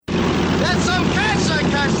That's some catch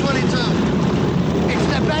on Catch-22. It's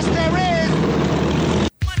the best there is.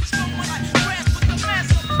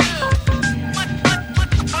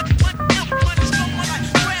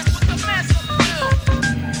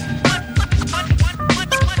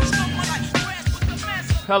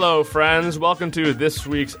 Hello, friends. Welcome to this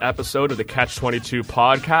week's episode of the Catch-22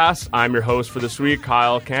 podcast. I'm your host for this week,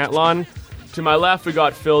 Kyle Cantlon. To my left, we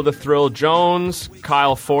got Phil the Thrill Jones,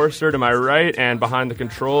 Kyle Forster to my right, and behind the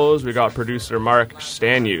controls, we got producer Mark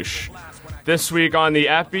Stanush. This week on the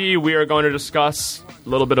Epi, we are going to discuss a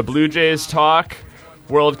little bit of Blue Jays talk,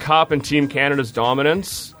 World Cup and Team Canada's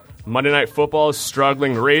dominance, Monday Night Football's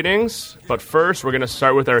struggling ratings, but first, we're going to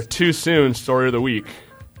start with our too soon story of the week.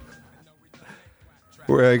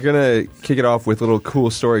 We're going to kick it off with a little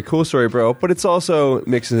cool story, bro, but it's also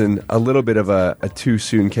mixing a little bit of a too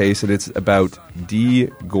soon case, and it's about D.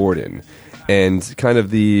 Gordon and kind of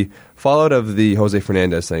the fallout of the Jose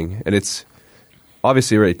Fernandez thing. And it's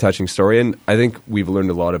obviously a really touching story, and I think we've learned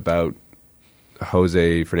a lot about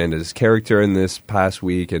Jose Fernandez's character in this past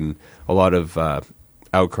week, and a lot of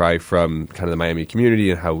outcry from kind of the Miami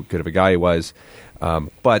community and how good of a guy he was.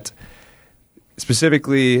 But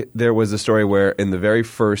specifically, there was a story where in the very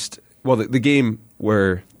first, the game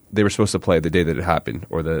where they were supposed to play the day that it happened,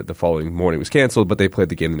 or the following morning was canceled, but they played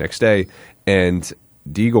the game the next day. And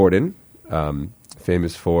D. Gordon,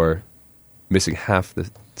 famous for missing half the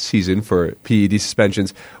season for PED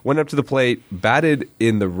suspensions, went up to the plate, batted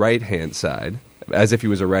in the right-hand side, as if he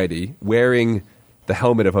was a righty, wearing the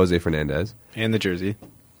helmet of Jose Fernandez. And the jersey.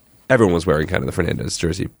 Everyone was wearing kind of the Fernandez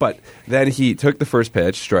jersey. But then he took the first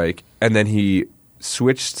pitch, strike, and then he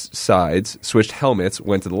switched sides, switched helmets,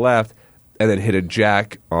 went to the left, and then hit a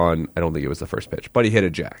jack on, I don't think it was the first pitch, but he hit a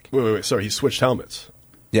jack. Wait. Sorry, he switched helmets?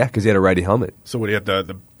 Yeah, because he had a righty helmet. So what, he had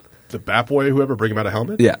the bat boy, whoever, bring him out a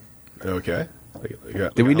helmet? Yeah. Okay.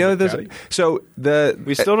 Did we know this? So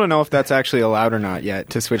we still don't know if that's actually allowed or not yet,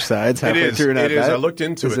 to switch sides. It is. I looked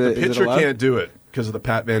into it. The pitcher can't do it because of the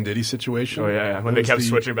Pat Venditti situation. Oh, yeah. When they kept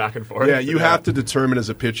switching back and forth. Yeah, you have to determine as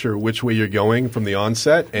a pitcher which way you're going from the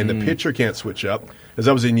onset, and the pitcher can't switch up. Because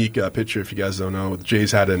that was a unique pitcher, if you guys don't know. The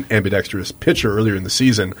Jays had an ambidextrous pitcher earlier in the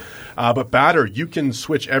season. But batter, you can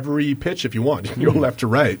switch every pitch if you want. You can go left to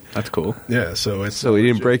right. That's cool. Yeah, so it's... So he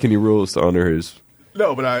didn't break any rules to honor his...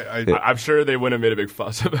 No, but I'm sure they wouldn't have made a big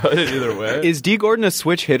fuss about it either way. Is D. Gordon a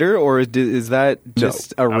switch hitter, or is that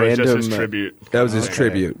just a random... That was just his tribute. That was his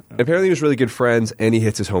tribute. Apparently he was really good friends, and he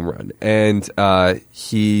hits his home run. And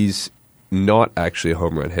he's not actually a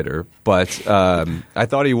home run hitter, but I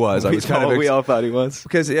thought he was. We all thought he was.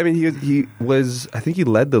 Because, I mean, he was... I think he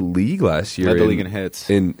led the league last year. Led the league in hits.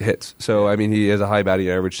 In hits. So, I mean, he has a high batting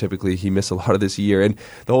average typically. He missed a lot of this year. And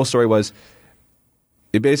the whole story was...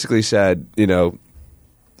 It basically said,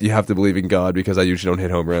 you have to believe in God because I usually don't hit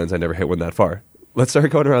home runs. I never hit one that far. Let's start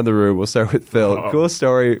going around the room. We'll start with Phil. Oh. Cool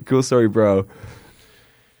story, bro.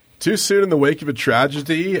 Too soon in the wake of a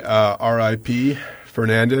tragedy. R.I.P.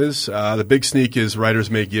 Fernandez. The big sneak is writers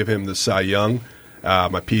may give him the Cy Young.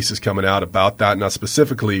 My piece is coming out about that, not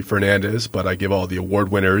specifically Fernandez, but I give all the award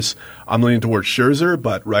winners. I'm leaning towards Scherzer,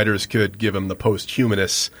 but writers could give him the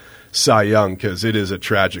posthumous Cy Young because it is a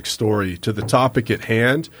tragic story. To the topic at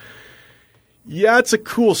hand, yeah, it's a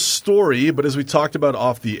cool story, but as we talked about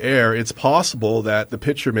off the air, it's possible that the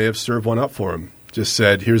pitcher may have served one up for him. Just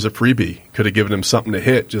said, here's a freebie. Could have given him something to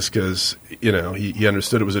hit just because, he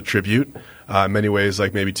understood it was a tribute. In many ways,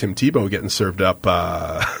 like maybe Tim Tebow getting served up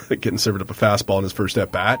a fastball in his first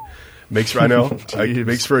at-bat. Makes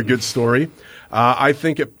for a good story. I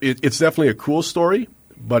think it's definitely a cool story,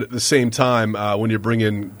 but at the same time, when you're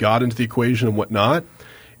bringing God into the equation and whatnot,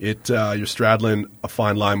 you're straddling a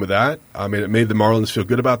fine line with that. I mean, it made the Marlins feel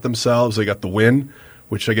good about themselves. They got the win,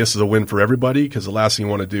 which I guess is a win for everybody because the last thing you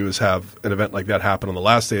want to do is have an event like that happen on the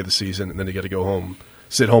last day of the season, and then you got to go home,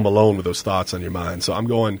 sit home alone with those thoughts on your mind. So I'm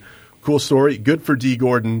going cool story. Good for D.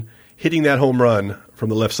 Gordon hitting that home run from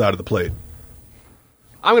the left side of the plate.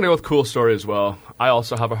 I'm going to go with cool story as well. I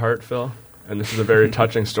also have a heart, Phil, and this is a very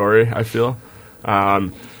touching story, I feel.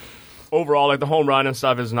 Overall, the home run and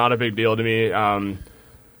stuff is not a big deal to me.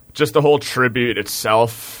 Just the whole tribute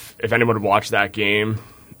itself, if anyone would watch that game,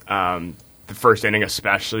 the first inning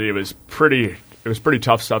especially, it was pretty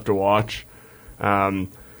tough stuff to watch. And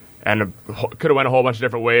it could have went a whole bunch of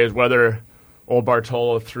different ways, whether old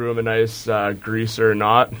Bartolo threw him a nice greaser or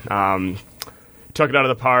not. Took it out of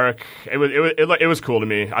the park. It was cool to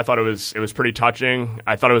me. I thought it was pretty touching.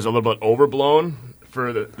 I thought it was a little bit overblown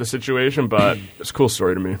for the situation, but it's a cool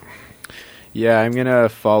story to me. Yeah, I'm gonna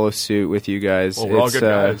follow suit with you guys. Well, we're all good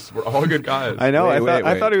guys. We're all good guys. I know. Wait.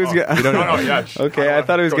 I thought it was. Okay, I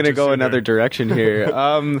thought it was gonna go another direction here.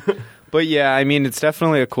 But yeah, I mean, it's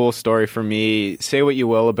definitely a cool story for me. Say what you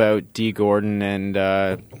will about D. Gordon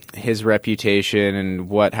and his reputation and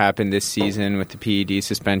what happened this season with the PED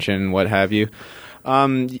suspension, what have you.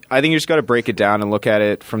 I think you just got to break it down and look at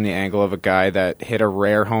it from the angle of a guy that hit a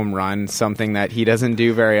rare home run, something that he doesn't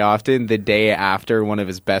do very often, the day after one of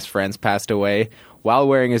his best friends passed away, while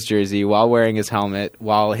wearing his jersey, while wearing his helmet,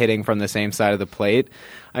 while hitting from the same side of the plate.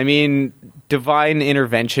 I mean, divine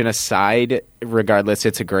intervention aside, regardless,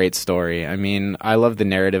 it's a great story. I mean, I love the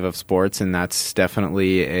narrative of sports, and that's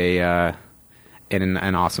definitely an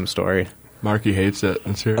awesome story. Marky hates it.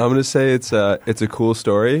 Let's hear it. I'm going to say it's a cool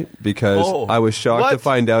story because I was shocked to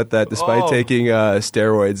find out that despite taking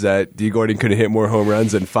steroids, that D. Gordon could hit more home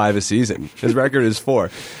runs than 5 a season. His record is 4.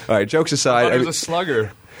 All right, jokes aside. He was a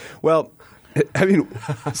slugger. Well, I mean,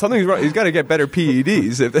 something's wrong. He's got to get better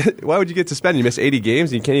PEDs. Why would you get suspended? You miss 80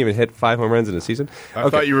 games and you can't even hit 5 home runs in a season? I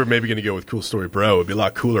thought you were maybe going to go with cool story, bro. It would be a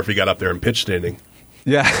lot cooler if he got up there and pitch standing.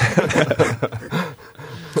 Yeah.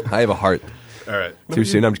 I have a heart. All right. Too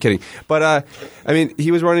soon. I'm just kidding. But, I mean,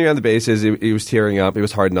 he was running around the bases. He was tearing up. It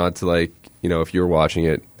was hard not to, like, you know, if you were watching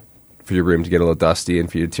it, for your room to get a little dusty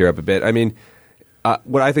and for you to tear up a bit. I mean,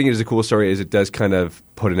 what I think is a cool story is it does kind of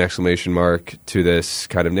put an exclamation mark to this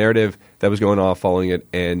kind of narrative that was going on following it.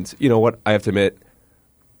 And you know what? I have to admit,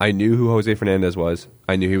 I knew who Jose Fernandez was.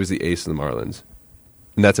 I knew he was the ace of the Marlins.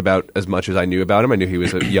 And that's about as much as I knew about him. I knew he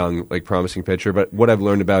was a young, like, promising pitcher. But what I've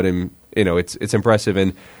learned about him, you know, it's impressive.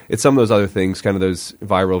 And it's some of those other things, kind of those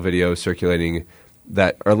viral videos circulating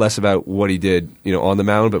that are less about what he did, you know, on the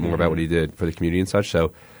mound, but more about what he did for the community and such.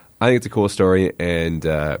 So I think it's a cool story, and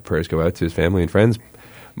prayers go out to his family and friends.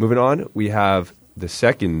 Moving on, we have the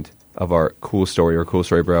second of our cool story or cool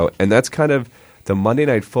story, bro, and that's kind of the Monday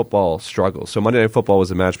Night Football struggle. So Monday Night Football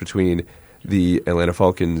was a match between the Atlanta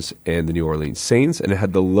Falcons and the New Orleans Saints, and it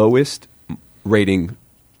had the lowest rating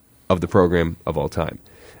of the program of all time.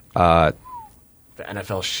 The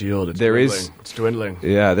NFL Shield, it's dwindling.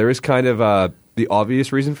 Yeah, there is kind of the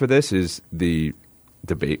obvious reason for this is the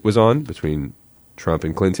debate was on between Trump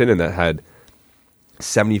and Clinton, and that had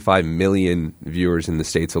 75 million viewers in the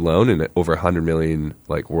States alone and over 100 million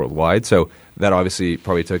like worldwide. So that obviously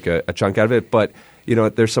probably took a chunk out of it. But, you know,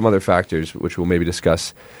 there's some other factors which we'll maybe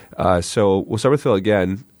discuss. So we'll start with Phil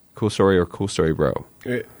again. Cool story or cool story, bro?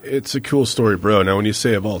 It's a cool story, bro. Now, when you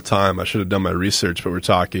say of all time, I should have done my research, but we're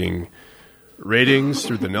talking ratings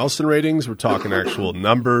through the Nielsen ratings. We're talking actual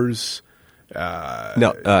numbers.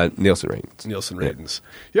 Nielsen ratings. Nielsen ratings.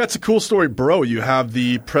 Yeah, it's a cool story, bro. You have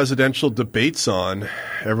the presidential debates on.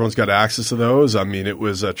 Everyone's got access to those. I mean, it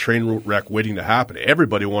was a train wreck waiting to happen.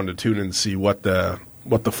 Everybody wanted to tune in and see what the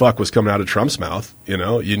fuck was coming out of Trump's mouth. You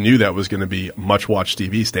know, you knew that was going to be much watched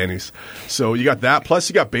TV standings. So you got that. Plus,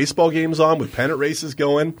 you got baseball games on with pennant races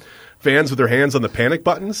going. Fans with their hands on the panic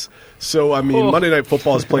buttons. So, I mean, Monday Night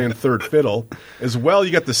Football is playing third fiddle. As well,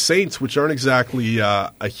 you got the Saints, which aren't exactly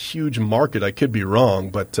a huge market. I could be wrong,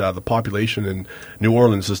 but the population in New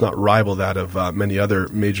Orleans does not rival that of many other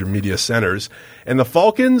major media centers. And the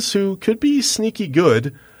Falcons, who could be sneaky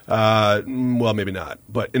good, well, maybe not.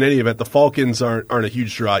 But in any event, the Falcons aren't a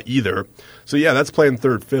huge draw either. So, yeah, that's playing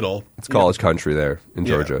third fiddle. It's college country there in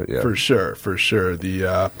Georgia. Yeah. For sure.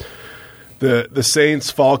 The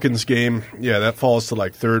Saints-Falcons game, yeah, that falls to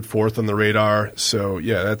like third, fourth on the radar. So,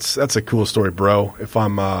 yeah, that's a cool story, bro. If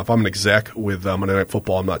I'm an exec with Monday Night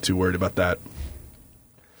Football, I'm not too worried about that.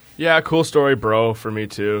 Yeah, cool story, bro, for me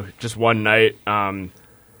too. Just one night,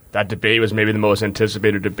 that debate was maybe the most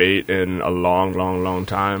anticipated debate in a long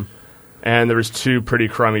time. And there was two pretty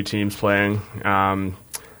crummy teams playing.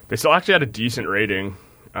 They still actually had a decent rating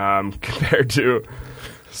compared to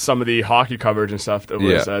some of the hockey coverage and stuff that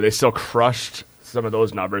was, they still crushed some of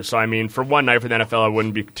those numbers. So, I mean, for one night for the NFL, I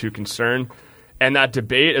wouldn't be too concerned. And that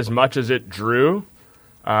debate, as much as it drew,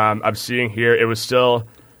 I'm seeing here, it was still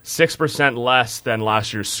 6% less than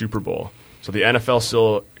last year's Super Bowl. So the NFL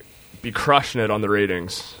still be crushing it on the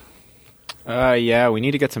ratings. Yeah, we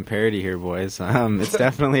need to get some parity here, boys. It's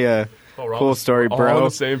definitely a cool story, bro. All on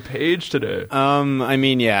the same page today. I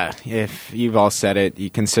mean, yeah, if you've all said it, you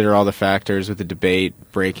consider all the factors with the debate,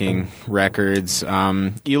 breaking records.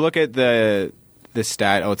 You look at the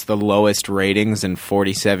stat, it's the lowest ratings in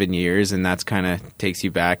 47 years, and that's kind of takes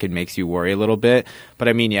you back and makes you worry a little bit. But,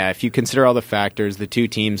 I mean, yeah, if you consider all the factors, the two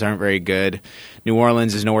teams aren't very good. New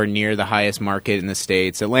Orleans is nowhere near the highest market in the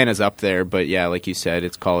States. Atlanta's up there, but, yeah, like you said,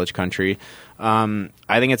 it's college country. I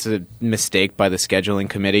think it's a mistake by the scheduling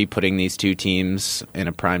committee putting these two teams in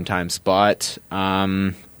a primetime spot.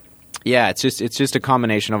 Yeah, it's just a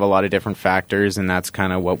combination of a lot of different factors, and that's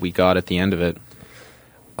kind of what we got at the end of it.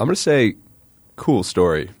 I'm going to say cool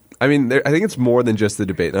story. I mean, I think it's more than just the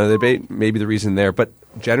debate. Now, the debate may be the reason there, but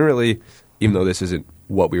generally, even though this isn't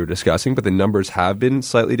what we were discussing, but the numbers have been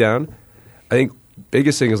slightly down. I think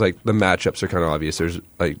biggest thing is like the matchups are kind of obvious. There's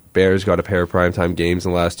like Bears got a pair of primetime games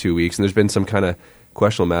in the last 2 weeks, and there's been some kind of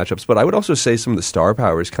questionable matchups. But I would also say some of the star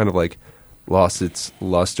power is kind of like lost its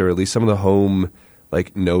luster, at least some of the home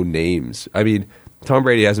like no names. I mean, Tom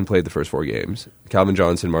Brady hasn't played the first 4 games. Calvin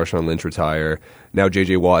Johnson, Marshawn Lynch retire. Now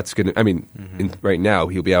J.J. Watt's going to, I mean, right now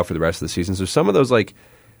he'll be out for the rest of the season. So some of those like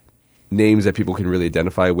names that people can really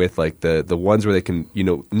identify with, like the ones where they can,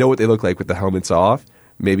 know what they look like with the helmets off,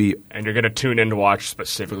 maybe. And you're going to tune in to watch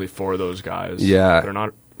specifically for those guys. Yeah. They're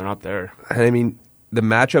not there. And I mean, the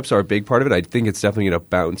matchups are a big part of it. I think it's definitely going to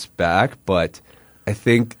bounce back, but I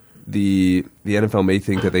think the NFL may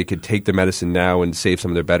think that they could take their medicine now and save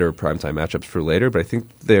some of their better primetime matchups for later, but I think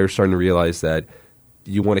they're starting to realize that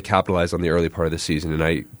you want to capitalize on the early part of the season, and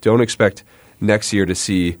I don't expect next year to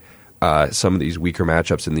see some of these weaker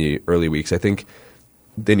matchups in the early weeks. I think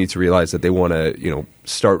they need to realize that they want to,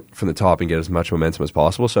 start from the top and get as much momentum as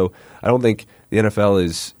possible. So I don't think the NFL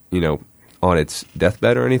is, on its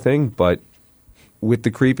deathbed or anything, but with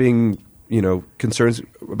the creeping, concerns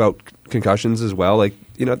about concussions as well, like,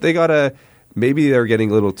 they gotta, maybe they're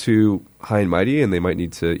getting a little too high and mighty, and they might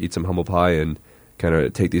need to eat some humble pie and kind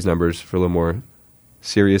of take these numbers for a little more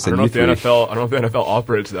serious. I don't know if the NFL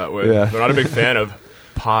operates that way. Yeah. They're not a big fan of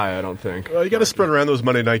pie, I don't think. Well, you got to spread around those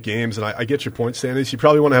Monday night games, and I get your point, Stanley. You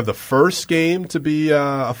probably want to have the first game to be a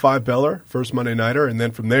 5-beller, first Monday nighter, and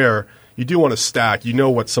then from there, you do want to stack. You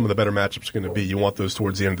know what some of the better matchups are going to be. You want those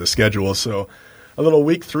towards the end of the schedule, so a little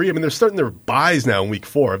week 3. I mean, they're starting their buys now in week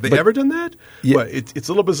 4. Have they ever done that? Yeah. Well, it's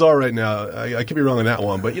a little bizarre right now. I could be wrong on that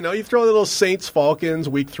one, but you throw a little Saints Falcons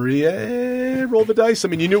week 3. Roll the dice. I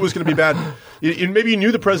mean, you knew it was going to be bad. Maybe you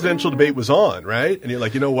knew the presidential debate was on, right? And you're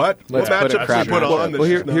like, you know what? Let's what put matchup put on?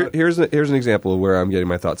 Well, here's an example of where I'm getting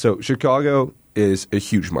my thoughts. So Chicago is a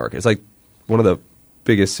huge market. It's like one of the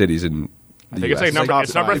biggest cities in I think it's like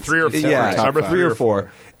number 3 or 4. Yeah, it's number 3 or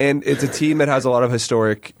 4. And it's a team that has a lot of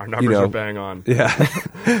historic. Our numbers are bang on. Yeah.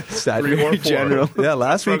 Stat 3 or 4. general. Yeah,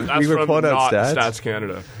 last week we were pulling out stats. Stats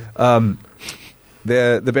Canada.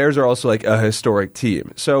 The Bears are also like a historic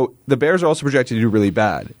team. So the Bears are also projected to do really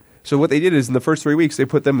bad. So what they did is in the first 3 weeks, they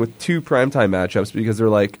put them with 2 primetime matchups because they're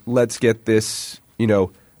like, let's get this,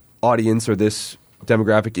 audience or this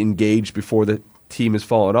demographic engaged before the team has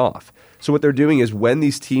fallen off. So what they're doing is when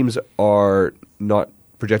these teams are not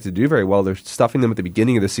projected to do very well, they're stuffing them at the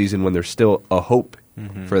beginning of the season when there's still a hope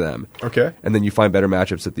for them. Okay. And then you find better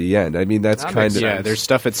matchups at the end. I mean, that's kind of... Yeah, there's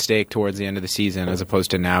stuff at stake towards the end of the season as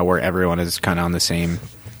opposed to now where everyone is kind of on the same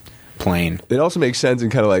plane. It also makes sense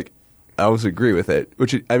and kind of like, I almost agree with it.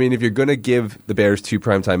 Which, I mean, if you're going to give the Bears 2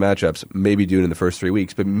 primetime matchups, maybe do it in the first 3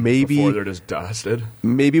 weeks. But maybe... Before they're just dusted.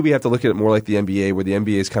 Maybe we have to look at it more like the NBA, where the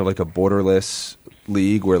NBA is kind of like a borderless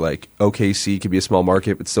league where like OKC could be a small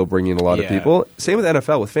market but still bring in a lot of people. Same with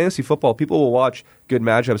NFL. With fantasy football, people will watch good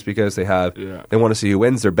matchups because they want to see who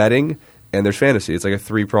wins. They're betting, and there's fantasy. It's like a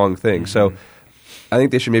 3-pronged thing. So I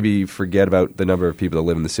think they should maybe forget about the number of people that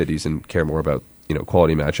live in the cities and care more about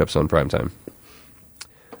quality matchups on primetime.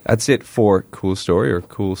 That's it for Cool Story or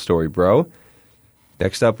Cool Story Bro.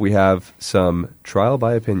 Next up, we have some Trial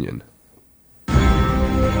by Opinion.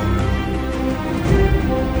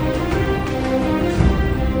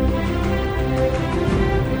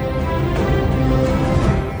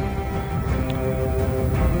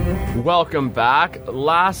 Welcome back.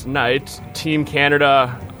 Last night, Team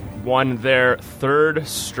Canada won their 3rd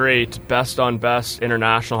straight Best on Best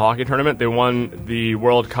international hockey tournament. They won the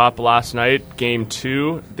World Cup last night, Game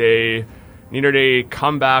 2. They needed a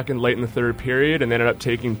comeback late in the 3rd period and they ended up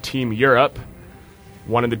taking Team Europe,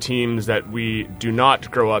 one of the teams that we do not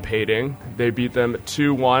grow up hating. They beat them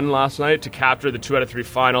 2-1 last night to capture the 2 out of 3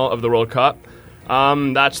 final of the World Cup.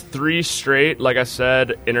 That's 3 straight, like I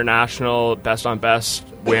said, international Best on Best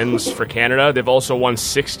wins for Canada. They've also won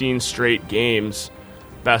 16 straight games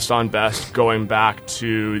Best on Best going back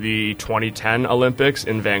to the 2010 Olympics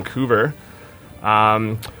in Vancouver.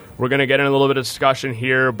 We're going to get in a little bit of discussion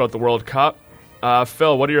here about the World Cup.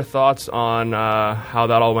 Phil, what are your thoughts on how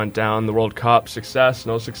that all went down? The World Cup, success,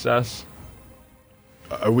 no success?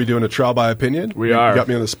 Are we doing a trial by opinion? We are. You got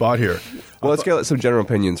me on the spot here. Well, let's get some general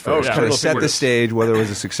opinions first. yeah. Kind of set the stage, whether it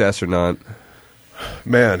was a success or not.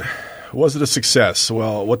 Man, Was it a success?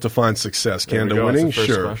 Well, what defines success? Canada winning?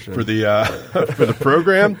 Sure. Question. For the for the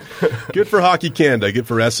program, good for Hockey Canada, good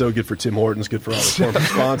for Esso, good for Tim Hortons, good for all the corporate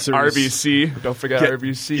sponsors. RBC, don't forget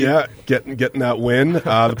RBC. Yeah, getting that win.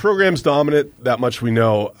 The program's dominant, that much we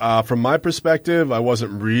know. From my perspective, I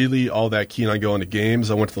wasn't really all that keen on going to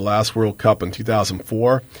games. I went to the last World Cup in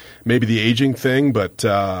 2004. Maybe the aging thing, but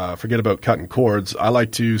forget about cutting cords. I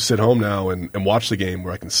like to sit home now and watch the game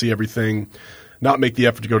where I can see everything. Not make the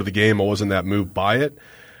effort to go to the game. I wasn't that moved by it.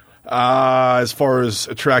 As far as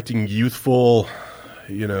attracting youthful,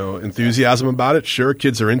 enthusiasm about it, sure,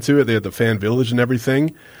 kids are into it. They have the fan village and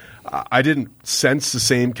everything. I didn't sense the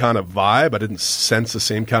same kind of vibe. I didn't sense the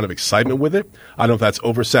same kind of excitement with it. I don't know if that's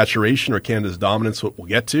oversaturation or Canada's dominance, what we'll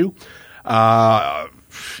get to.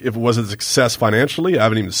 If it was a success financially, I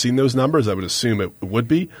haven't even seen those numbers. I would assume it would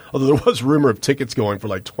be. Although there was rumor of tickets going for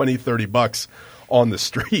like $20, $30 on the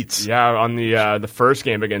streets. Yeah, on the first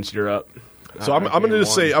game against Europe. So I'm going to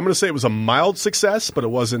say it was a mild success, but it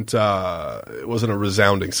wasn't a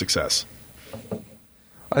resounding success.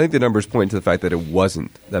 I think the numbers point to the fact that it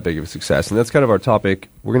wasn't that big of a success, and that's kind of our topic.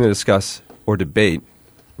 We're going to discuss or debate,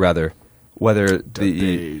 rather, whether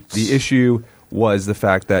the issue was the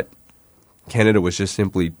fact that Canada was just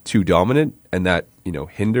simply too dominant, and that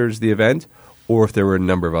hinders the event, or if there were a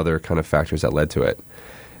number of other kind of factors that led to it.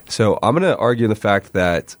 So I'm going to argue the fact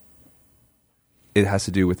that it has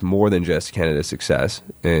to do with more than just Canada's success.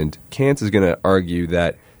 And Kant is going to argue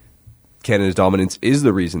that Canada's dominance is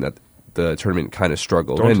the reason that the tournament kind of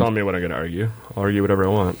struggled. Don't tell me what I'm going to argue. I'll argue whatever I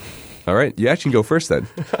want. All right. You actually can go first then.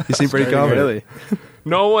 You seem pretty confident. Really?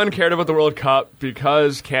 No one cared about the World Cup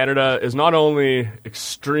because Canada is not only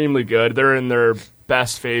extremely good, they're in their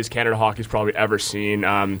best phase Canada hockey's probably ever seen.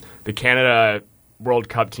 The Canada World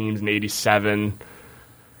Cup teams in 87,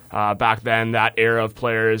 back then, that era of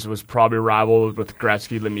players was probably rivaled with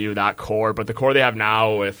Gretzky, Lemieux, that core. But the core they have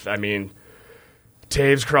now with,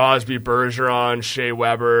 Taves, Crosby, Bergeron, Shea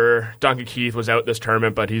Weber, Duncan Keith was out this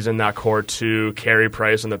tournament, but he's in that core too. Carey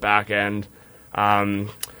Price on the back end.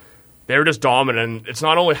 They were just dominant. It's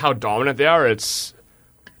not only how dominant they are, it's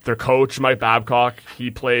their coach, Mike Babcock.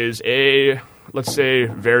 He plays a, let's say,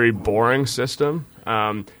 very boring system.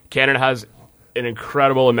 Canada has an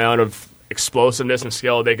incredible amount of explosiveness and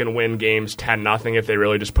skill. They can win games 10-0 if they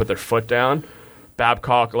really just put their foot down.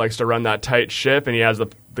 Babcock likes to run that tight ship, and he has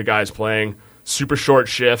the guys playing super short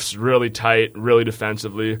shifts, really tight, really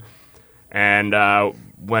defensively. And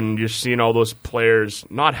when you're seeing all those players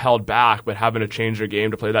not held back but having to change their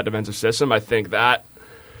game to play that defensive system, I think that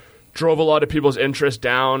drove a lot of people's interest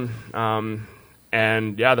down.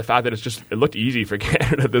 And yeah, the fact that it looked easy for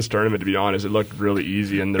Canada this tournament, to be honest. It looked really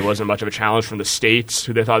easy, and there wasn't much of a challenge from the States,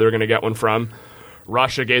 who they thought they were going to get one from.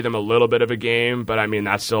 Russia gave them a little bit of a game, but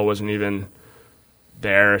that still wasn't even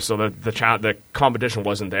there. So the competition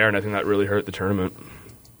wasn't there, and I think that really hurt the tournament.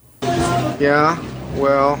 Yeah,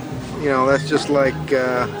 well, that's just like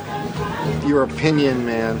your opinion,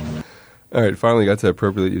 man. All right, finally got to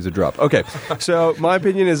appropriately use a drop. Okay, so my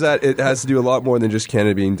opinion is that it has to do a lot more than just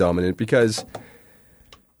Canada being dominant, because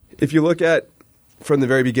if you look at from the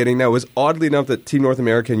very beginning, now it was oddly enough that Team North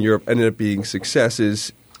America and Europe ended up being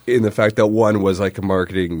successes in the fact that one was like a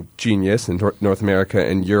marketing genius and North America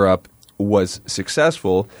and Europe was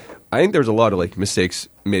successful. I think there was a lot of mistakes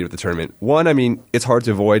made with the tournament. One, it's hard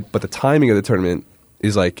to avoid, but the timing of the tournament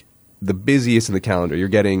is the busiest in the calendar. You're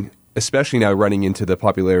getting, especially now running into the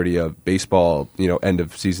popularity of baseball, end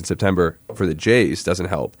of season September for the Jays doesn't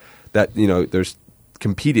help. That, there's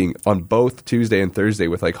competing on both Tuesday and Thursday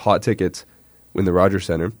with hot tickets in the Rogers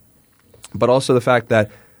Center. But also the fact that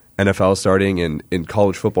NFL is starting in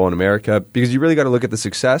college football in America, because you really got to look at the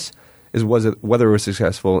success is whether it was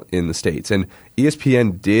successful in the States. And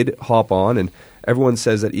ESPN did hop on, and everyone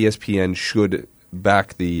says that ESPN should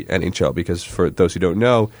back the NHL, because for those who don't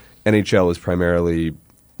know, NHL is primarily,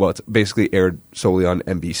 it's basically aired solely on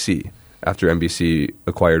NBC after NBC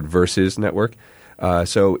acquired Versus Network.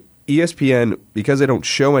 So ESPN, because they don't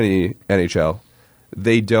show any NHL,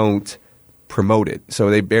 they don't promote it. So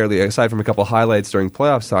they barely, aside from a couple highlights during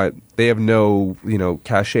playoffs time, they have no,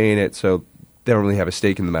 cachet in it, so they don't really have a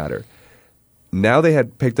stake in the matter. Now they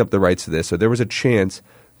had picked up the rights to this, so there was a chance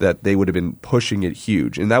that they would have been pushing it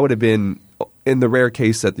huge. And that would have been in the rare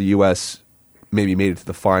case that the U.S. maybe made it to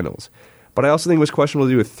the finals. But I also think it was questionable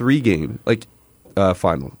to do a 3-game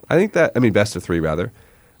final. I think that, best of 3 rather.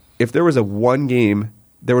 If there was a 1 game,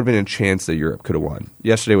 there would have been a chance that Europe could have won.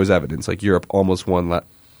 Yesterday was evidence. Europe almost won,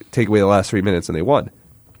 take away the last 3 minutes, and they won.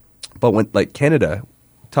 But when, Canada,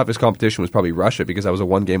 toughest competition was probably Russia, because that was a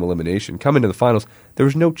 1-game elimination. Coming to the finals, there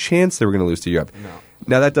was no chance they were going to lose to Europe. No.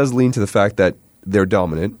 Now, that does lean to the fact that they're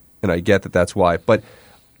dominant, and I get that that's why. But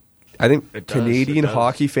I think Canadian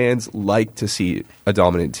hockey fans like to see a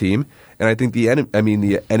dominant team, and I think the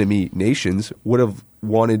enemy nations would have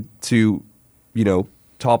wanted to,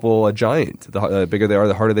 topple a giant. The bigger they are,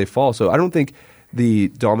 the harder they fall. So I don't think the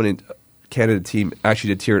dominant Canada team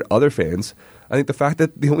actually deterred other fans. I think the fact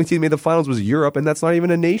that the only team that made the finals was Europe, and that's not even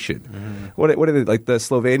a nation. Mm-hmm. What are they, like the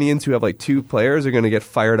Slovenians who have like 2 players are going to get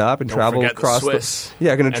fired up and travel across the Swiss.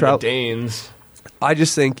 Going to travel. The Danes. I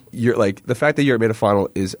just think the fact that Europe made a final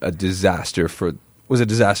is a disaster was a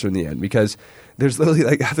disaster in the end, because there's literally,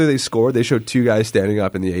 like, after they scored, they showed 2 guys standing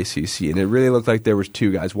up in the ACC, and it really looked like there was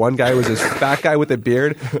 2 guys. One guy was this fat guy with a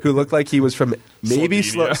beard who looked like he was from maybe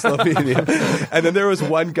Slovenia. And then there was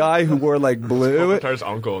one guy who wore, like, blue. Kopitar's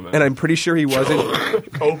uncle, man. And I'm pretty sure he wasn't.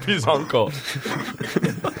 Kopi's uncle.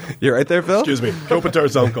 You're right there, Phil? Excuse me.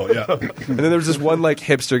 Kopitar's uncle, yeah. And then there was this one, like,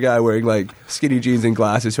 hipster guy wearing, like, skinny jeans and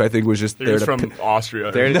glasses who I think was just there to from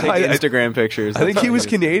Austria. There to take Instagram pictures. I think he was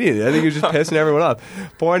Canadian. I think he was just pissing everyone off.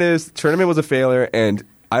 Point is, tournament was a failure, and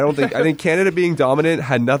I think Canada being dominant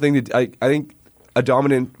had nothing to. I think a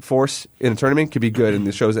dominant force in a tournament could be good, and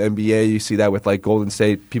it shows NBA. You see that with like Golden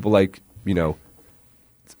State, people like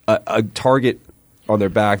a target on their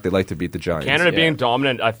back. They like to beat the Giants. Canada being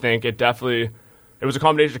dominant, I think it was a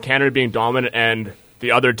combination of Canada being dominant and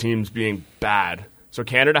the other teams being bad. So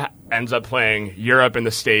Canada ends up playing Europe and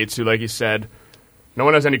the States, who, like you said, no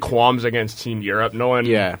one has any qualms against Team Europe. No one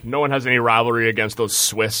has any rivalry against those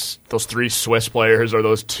 3 Swiss players or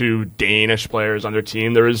those 2 Danish players on their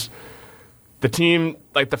team. There was the team,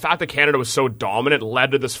 like the fact that Canada was so dominant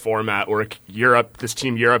led to this format where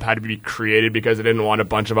Team Europe had to be created because they didn't want a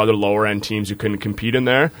bunch of other lower end teams who couldn't compete in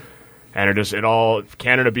there. And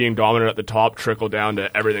Canada being dominant at the top trickled down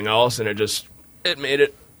to everything else, and it made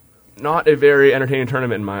it not a very entertaining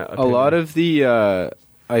tournament in my opinion.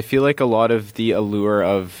 I feel like a lot of the allure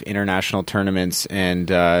of international tournaments and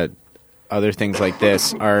other things like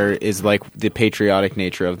this is like the patriotic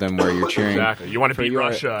nature of them, where you're cheering. Exactly. You want to beat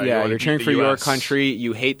Russia. Yeah, you're cheering for your country.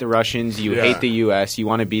 You hate the Russians. You hate the U.S. You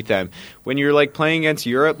want to beat them. When you're like playing against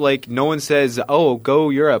Europe, like no one says, "Oh, go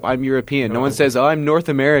Europe. I'm European." No one says, "Oh, I'm North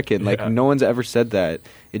American." Like no one's ever said that.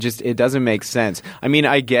 It doesn't make sense. I mean,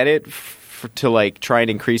 I get it. To like try and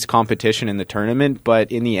increase competition in the tournament,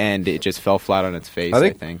 but in the end, it just fell flat on its face. I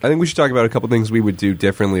think we should talk about a couple things we would do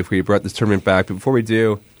differently if we brought this tournament back. But before we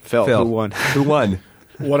do, Phil, who won? Who won?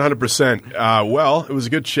 100%. Well, it was a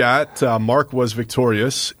good chat. Mark was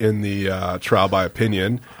victorious in the trial by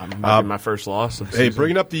opinion. My first loss. Hey,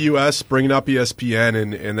 bringing up the U.S., bringing up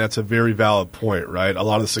ESPN, and that's a very valid point, right? A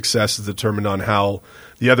lot of the success is determined on how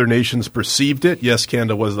the other nations perceived it. Yes,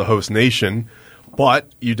 Canada was the host nation,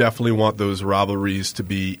 but you definitely want those rivalries to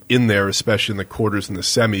be in there, especially in the quarters and the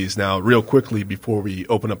semis. Now, real quickly, before we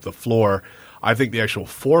open up the floor, I think the actual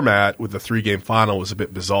format with the 3-game final was a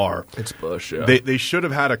bit bizarre. It's bullshit. They should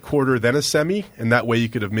have had a quarter, then a semi, and that way you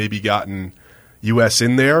could have maybe gotten U.S.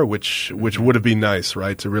 in there, which would have been nice,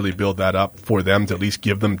 right, to really build that up for them, to at least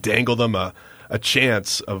dangle them a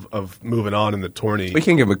chance of moving on in the tourney. We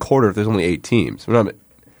can't give them a quarter if there's only 8 teams.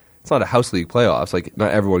 It's not a house league playoffs. Like,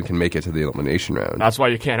 not everyone can make it to the elimination round. That's why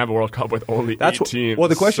you can't have a World Cup with only 8 teams. Well,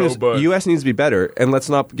 the question is, U.S. needs to be better, and let's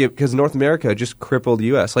not because North America just crippled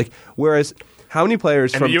U.S. Like, whereas how many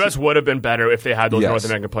players from the U.S. would have been better if they had those North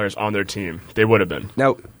American players on their team. They would have been.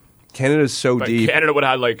 Now, Canada's so deep. Canada would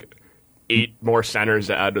have had like 8 more centers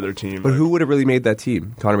to add to their team. But who would have really made that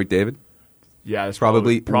team? Connor McDavid? Yeah, it's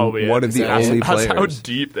probably one of the only players. That's how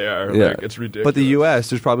deep they are. Yeah. Like, it's ridiculous. But the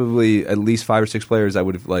U.S., there's probably at least 5 or 6 players that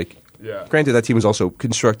would have, like... Yeah. Granted, that team was also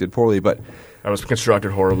constructed poorly, but... That was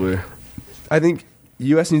constructed horribly. I think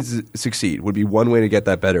U.S. needs to succeed would be one way to get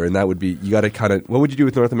that better, and that would be, you got to kind of... What would you do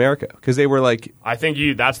with North America? Because they were like... I think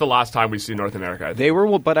that's the last time we see North America. They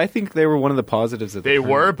were, but I think they were one of the positives of the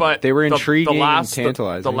tournament. Were, but... They were intriguing and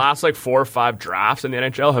tantalizing. The last, like, 4 or 5 drafts in the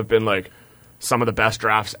NHL have been, like... some of the best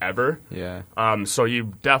drafts ever. Yeah. So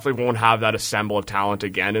you definitely won't have that assemble of talent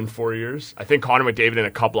again in 4 years. I think Connor McDavid and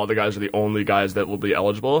a couple other guys are the only guys that will be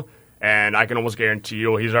eligible. And I can almost guarantee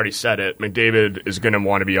you, he's already said it, McDavid is going to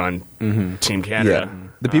want to be on Team Canada.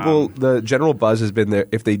 Yeah. The general buzz has been there.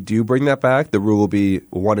 If they do bring that back, the rule will be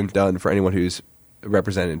one and done for anyone who's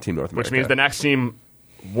representing Team North America. Which means the next team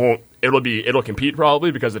it'll compete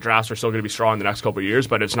probably because the drafts are still going to be strong in the next couple of years,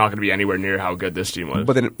 but it's not going to be anywhere near how good this team was.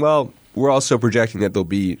 But then, we're also projecting that there'll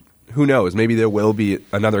be, who knows, maybe there will be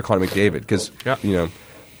another Connor McDavid because,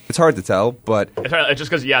 it's hard to tell, but... It's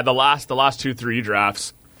just because, the last 2-3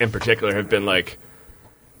 drafts in particular have been like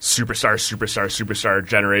superstar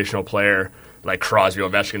generational player, like Crosby,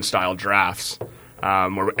 Ovechkin style drafts.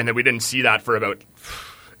 And then we didn't see that for about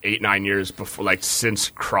 8-9 years before, like since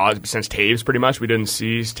Taves, pretty much. We didn't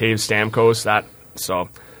see Taves, Stamkos, that. So,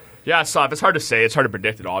 yeah, it's tough. It's hard to say. It's hard to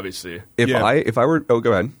predict it, obviously. If I were, go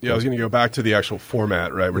ahead. Yeah, I was going to go back to the actual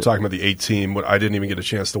format, right? We're talking about the 8-team. I didn't even get a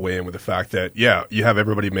chance to weigh in with the fact that, you have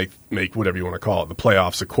everybody make whatever you want to call it, the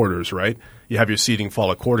playoffs, the quarters, right? You have your seeding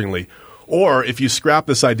fall accordingly. Or if you scrap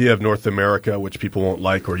this idea of North America, which people won't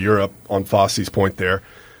like, or Europe, on Fosse's point there,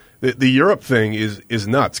 the Europe thing is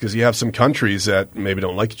nuts because you have some countries that maybe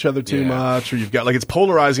don't like each other too much, or you've got, like, it's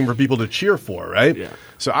polarizing for people to cheer for, right? Yeah.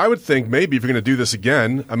 So I would think maybe if you're going to do this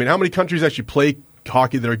again, I mean, how many countries actually play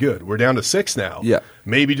hockey that are good? We're down to 6 now. Yeah.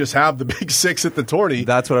 Maybe just have the big 6 at the tourney.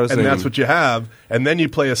 That's what I was thinking. And that's what you have. And then you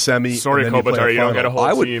play a semi. Sorry, Kopitar, you don't get a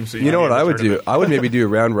whole team. So you know what I would do? I would maybe do a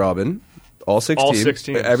round robin. All 6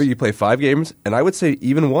 teams. You play 5 games, and I would say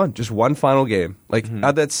even just one final game. Like,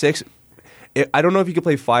 out that 6, I don't know if you could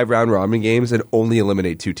play 5 round robin games and only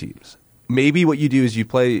eliminate 2 teams. Maybe what you do is you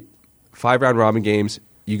play 5 round robin games,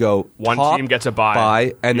 you go one team gets a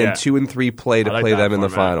bye, and then 2 and 3 play to play them in the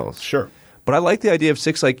finals. Sure. But I like the idea of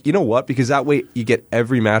 6, like, you know what? Because that way you get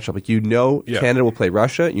every matchup. Like, Canada will play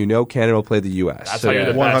Russia. Canada will play the U.S. That's how you're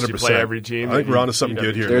the best. 100%. You play every team. I think we're on to something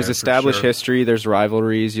good here. There's established history. There's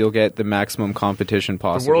rivalries. You'll get the maximum competition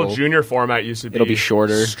possible. The World Junior format used to be... It'll be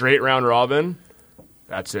shorter. Straight round robin.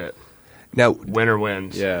 That's it. Now, winner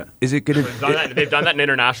wins. Yeah. Is it going to... They've done that in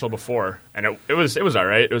international before, and it was all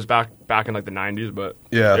right. It was back in, like, the 90s, but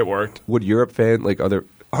it worked. Would Europe fan... Like, are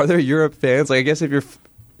there Europe fans? Like, I guess if you're...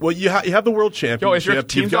 Well, you have the World Championship. If your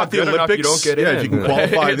team's you've got the Olympics. You don't get in. If you can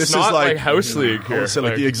qualify. This is not like house league here.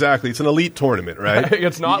 Exactly. It's an elite tournament, right?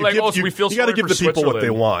 It's not we feel you got to give the people what they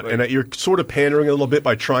want. And you're sort of pandering a little bit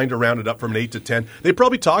by trying to round it up from an 8 to 10. They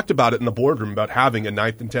probably talked about it in the boardroom about having a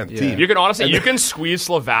 9th and 10th team. You can honestly, you can squeeze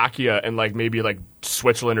Slovakia and maybe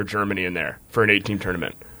Switzerland or Germany in there for an 8-team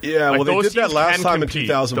tournament. Yeah, well, they did that last time in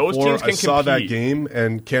 2004. I saw that game,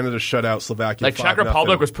 and Canada shut out Slovakia. Czech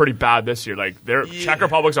Republic was pretty bad this year. Czech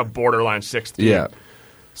Republic's a borderline 6th team. Yeah.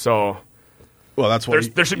 So... Well, that's why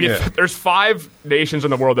there should be. There's 5 nations in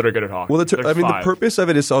the world that are good at hockey. Well, the purpose of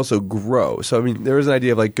it is also grow. So I mean, there is an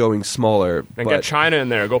idea of going smaller and get China in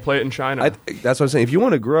there. Go play it in China. That's what I'm saying. If you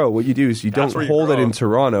want to grow, what you do is you don't hold it in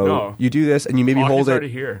Toronto. No. You do this, and you maybe hold it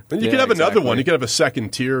here. And you could have another one. You could have a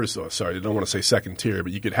second tier. Sorry, I don't want to say second tier,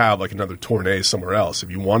 but you could have another tournée somewhere else if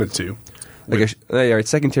you wanted to.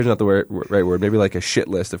 Second tier is not the right word. Maybe like a shit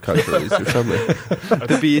list of countries or something.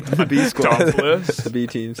 the B squad, dump list. The B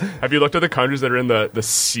teams. Have you looked at the countries that are in the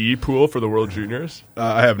C pool for the World Juniors?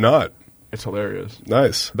 I have not. It's hilarious.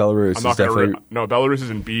 Nice. Belarus is definitely... No, Belarus is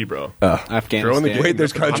in B, bro. Afghanistan. Wait,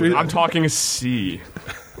 there's countries? I'm talking C.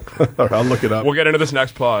 All right, I'll look it up. We'll get into this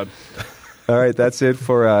next pod. All right, that's it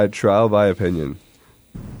for Trial by Opinion.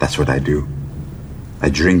 That's what I do. I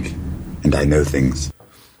drink, and I know things.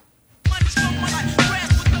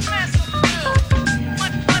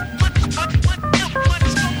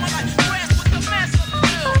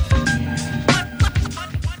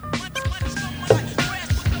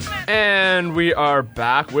 And we are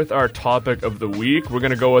back with our topic of the week. We're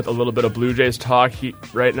going to go with a little bit of Blue Jays talk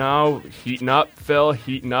right now. Heating up, Phil.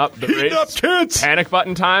 Heating up. Heating up, kids! Panic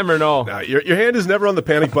button time or no? Nah, your hand is never on the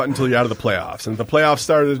panic button until you're out of the playoffs. And if the playoffs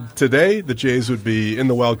started today, the Jays would be in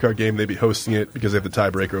the wild card game. They'd be hosting it because they have the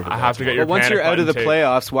tiebreaker over. I have to get your. But once you're out of the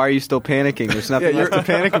playoffs, why are you still panicking? There's nothing left to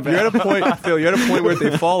panic about. You're at a point, Phil. You're at a point where if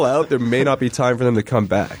they fall out, there may not be time for them to come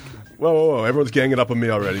back. Whoa. Everyone's ganging up on me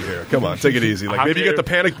already here. Come on, take it easy. Maybe you get the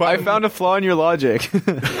panic button. I found a flaw in your logic.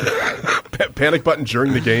 Panic button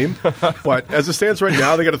during the game. But as it stands right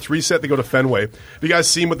now, they got a 3-set. They go to Fenway. Have you guys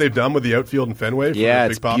seen what they've done with the outfield in Fenway? Yeah,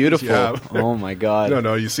 it's beautiful. Oh, my God.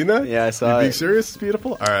 No, you seen that? Yeah, I saw it. You're being serious? It's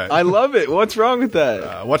beautiful? All right. I love it. What's wrong with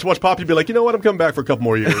that? Watch Poppy be like, you know what? I'm coming back for a couple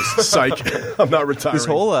more years. Psych. I'm not retiring. This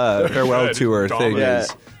whole farewell tour thing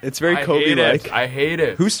is... It's very Kobe-like. I hate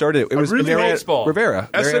it. Who started it? It was Rivera.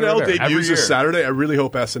 SNL debuts this Saturday. I really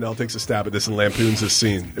hope SNL takes a stab at this and lampoons this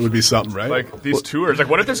scene. It would be something, right? These tours.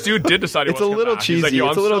 What if this dude did decide he wants to come back?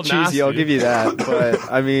 It's a little cheesy. I'll give you that.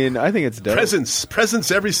 But, I mean, I think it's dope. Presents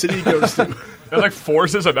every city he goes to. It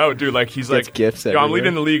forces him out, dude. He's like, gifts I'm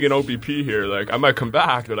leading the league in OBP here. I might come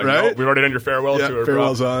back. They're like, right? No, we've already done your farewell tour.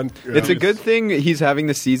 Farewell's on. Yeah. It's a good thing he's having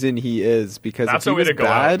the season he is because that's if he was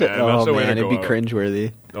bad, it'd be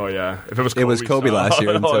cringeworthy. Oh yeah, if it was Kobe last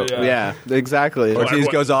year. Yeah, exactly. Ortiz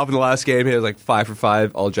goes off in the last game. He was 5 for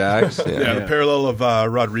 5, all Jags. Yeah, the parallel of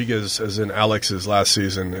Rodriguez as in Alex's last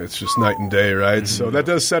season. It's just night and day, right? Mm-hmm. So that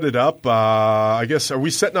does set it up. I guess, are we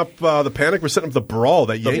setting up the panic? We're setting up the brawl.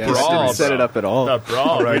 That Yankees didn't set it up at all. The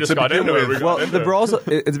brawl. Right. We just got into it. The brawl's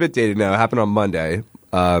it's a bit dated now. It happened on Monday.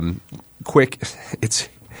 Quick.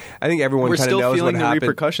 I think everyone We're kind of still knows feeling what the happened.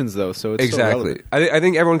 repercussions, though, so it's Exactly. I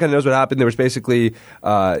think everyone kind of knows what happened. There was basically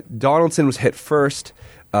Donaldson was hit first.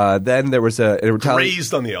 Then there was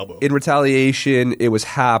Grazed on the elbow. In retaliation, it was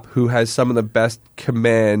Hap, who has some of the best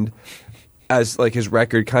command, as like his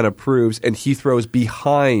record kind of proves, and he throws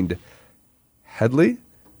behind Headley.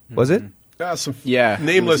 Was it?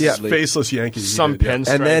 Nameless, faceless Yankee. Some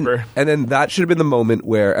pinstriper. And then that should have been the moment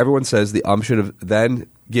where everyone says the ump should have then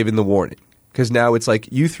given the warning. Because now it's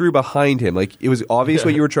like you threw behind him. Like it was obvious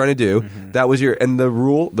what you were trying to do. That was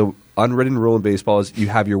the unwritten rule in baseball is you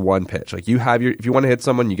have your one pitch. Like if you want to hit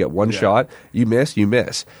someone, you get one shot. You miss.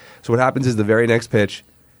 So what happens is the very next pitch,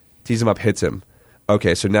 tees him up, hits him.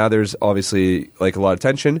 Okay, so now there's obviously like a lot of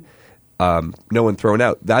tension. No one thrown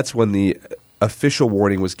out. That's when the official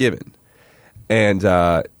warning was given. And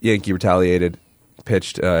Yankee retaliated,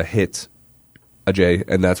 pitched, hit a J,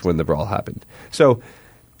 and that's when the brawl happened. So,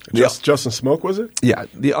 Justin Smoke, was it? Yeah,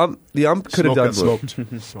 the ump could have done more.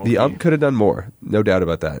 The ump could have done more, no doubt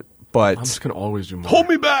about that. But umps can always do more. Hold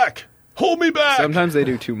me back. Sometimes they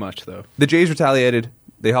do too much, though. The Jays retaliated.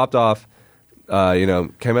 They hopped off. Came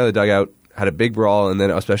out of the dugout. Had a big brawl, and then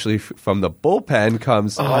especially from the bullpen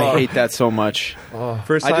comes... Oh, I hate that so much.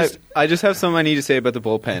 First time... I just have something I need to say about the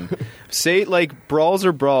bullpen. Say, like, brawls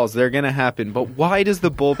are brawls. They're going to happen. But why does the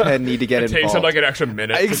bullpen need to get involved? It takes them, like, an extra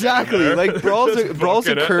minute. Exactly. Like, brawls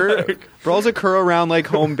occur around, like,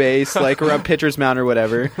 home base, like, around pitcher's mound or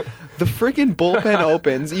whatever. The freaking bullpen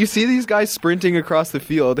opens. You see these guys sprinting across the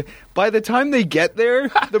field. By the time they get there,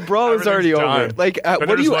 the brawl is already over. Like, what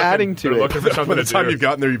are you adding to it? By the time you've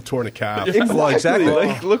gotten there, you've torn a calf. Exactly.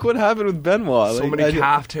 Like, look what happened with Benoit. So many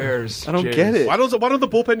calf tears. I don't get it. Why don't the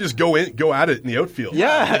bullpen just go at it in the outfield?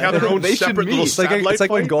 Yeah, they have their own separate little it's like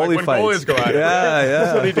when goalie fights. Go at it.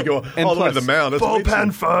 Yeah. Don't need to go all the way to the mound.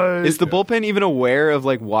 Bullpen fight. Is the bullpen even aware of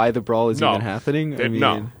like why the brawl is even happening?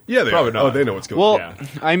 No. Yeah, they probably not. Oh, they know what's going on. Well,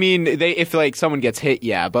 I mean, if like someone gets hit,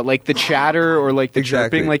 but like the chatter or like the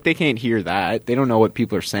chirping, like they can't hear that. They don't know what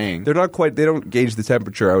people are saying. They don't gauge the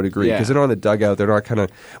temperature. I would agree because they're not on the dugout. They're not kind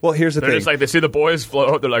of. Well, here's the thing. They're just like they see the boys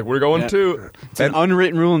float. They're like, we're going too. It's an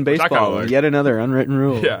unwritten rule in baseball. Yet another unwritten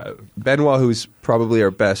rule. Yeah, Benoit, who's probably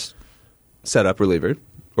our best setup reliever,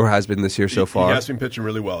 or has been this year so far. He has been pitching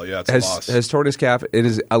really well. Yeah, it's a loss. Has torn his calf. It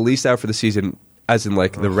is at least out for the season, as in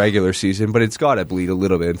like the regular season, but it's got to bleed a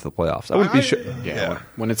little bit into the playoffs. I wouldn't be sure. Yeah,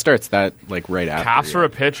 when it starts that like right after. Calves for a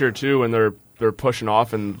pitcher too when they're pushing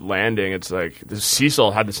off and landing. It's like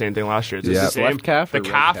Cecil had the same thing last year. It's the same left calf. The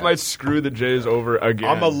calf might screw the Jays over again.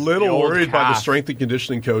 I'm a little worried by the strength and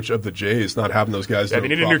conditioning coach of the Jays not having those guys. Yeah, they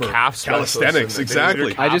need a new calf calisthenics.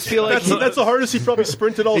 Exactly. I just feel like that's the hardest he probably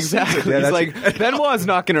sprinted all season. He's like Benoit's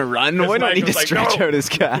not going to run. Why not need to stretch out his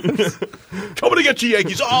calves? Coming to get you,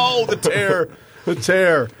 Yankees. Oh, the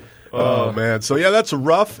tear. Oh man, so yeah, that's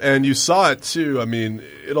rough, and you saw it too. I mean,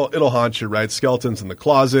 it'll haunt you, right? Skeletons in the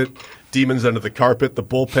closet, demons under the carpet. The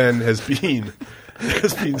bullpen has been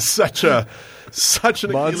such an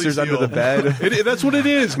monsters under the bed. That's what it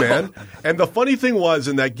is, man. And the funny thing was,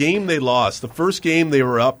 in that game they lost. The first game they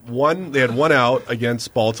were up one. They had one out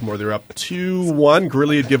against Baltimore. They were up 2-1.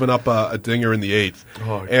 Grilly had given up a dinger in the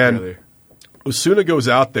 8th, and Osuna goes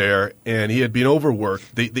out there, and he had been overworked.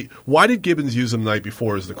 Why did Gibbons use him the night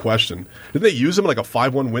before is the question. Didn't they use him like a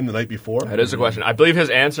 5-1 win the night before? That is the question. I believe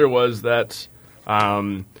his answer was that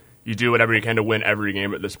you do whatever you can to win every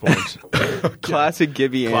game at this point. Classic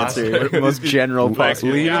Gibby answer. Most general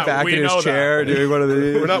possible. Leaning back in his chair, doing one of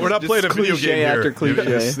these. We're not playing a video game here. After cliche.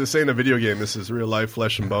 This ain't a video game. This is real life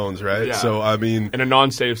flesh and bones, right? Yeah. So, I mean... in a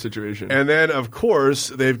non-safe situation. And then, of course,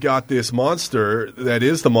 they've got this monster that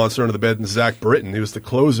is the monster under the bed, and Zach Britton, who's the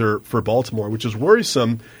closer for Baltimore, which is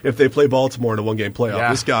worrisome if they play Baltimore in a one-game playoff.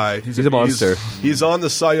 Yeah. This guy... He's a monster. He's on the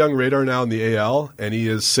Cy Young radar now in the AL, and he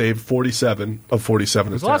has saved 47 of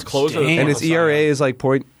 47 attempts. And his ERA is like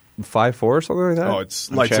 .54 or something like that. Oh,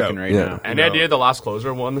 it's lights out right now. Any idea the last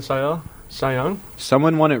closer won the Cy Young?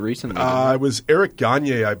 Someone won it recently. It was Eric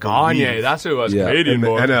Gagne, I believe. Gagne, that's who it was. Canadian in the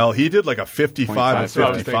boy. NL. He did like a 55 of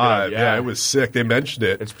 55. Yeah, it was sick. They mentioned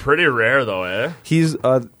it. It's pretty rare though, eh? He's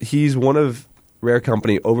one of rare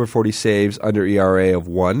company over 40 saves under ERA of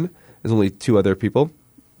 1. There's only 2 other people.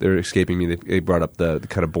 They're escaping me. They brought up the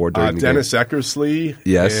kind of board during the Dennis game. Eckersley.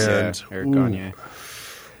 Yes. And Eric Gagne.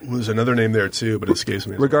 There's another name there too, but it escapes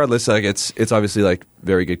me. Regardless, like it's obviously like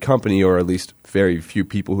very good company, or at least very few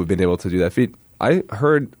people who've been able to do that feat. I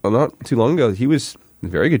heard not too long ago he was a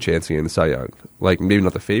very good chance against the Cy Young. Like maybe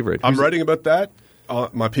not the favorite. I'm writing about that.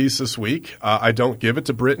 My piece this week. I don't give it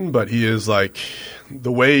to Britain, but he is like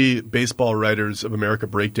the way baseball writers of America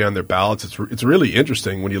break down their ballots. It's really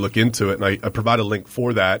interesting when you look into it, and I provide a link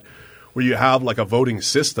for that, where you have like a voting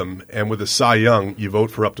system, and with a Cy Young, you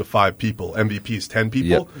vote for up to 5 people. MVP is 10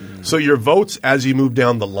 people. Yep. So your votes as you move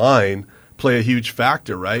down the line play a huge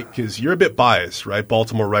factor, right? Because you're a bit biased, right?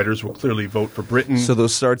 Baltimore writers will clearly vote for Britain. So they'll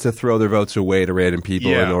start to throw their votes away to random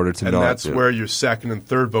people in order to and not. that's where your second and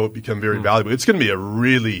third vote become very valuable. It's going to be a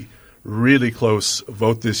really, really close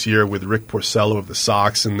vote this year with Rick Porcello of the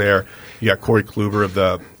Sox in there. You got Corey Kluber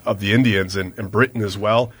of the Indians and Britain as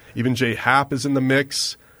well. Even Jay Happ is in the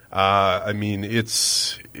mix. I mean,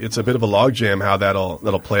 it's a bit of a logjam how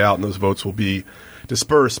that'll play out, and those votes will be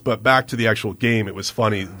dispersed. But back to the actual game, it was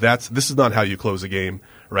funny. This is not how you close a game,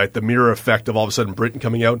 right? The mirror effect of all of a sudden Britain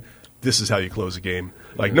coming out. This is how you close a game.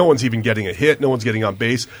 Like, no one's even getting a hit. No one's getting on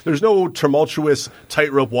base. There's no tumultuous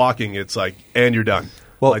tightrope walking. It's like, and you're done.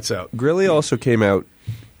 Well, lights out. Grilly also came out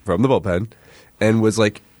from the bullpen and was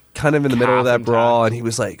like kind of in the middle of that brawl, and he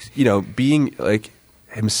was like, being like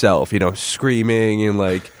himself, screaming and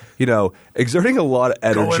like, exerting a lot of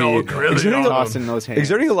energy,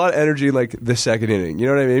 exerting a lot of energy in like the second inning. You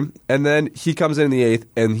know what I mean? And then he comes in the 8th,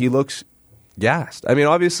 and he looks gassed. I mean,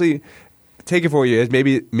 obviously, take it for what it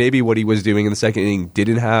is. Maybe what he was doing in the second inning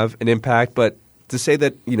didn't have an impact, but to say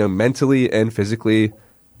that mentally and physically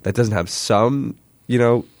that doesn't have some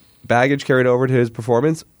baggage carried over to his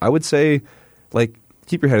performance, I would say, like,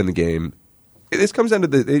 keep your head in the game. This comes down to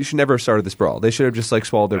they should never have started this brawl. They should have just like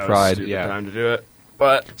swallowed their pride. Time to do it.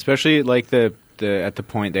 But especially like the at the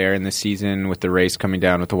point there in the season with the race coming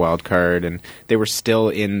down with the wild card, and they were still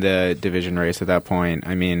in the division race at that point.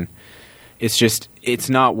 I mean, it's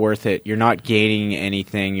not worth it. You're not gaining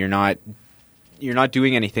anything. You're not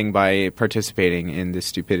doing anything by participating in this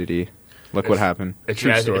stupidity. Look what happened.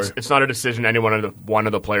 It's not a decision any one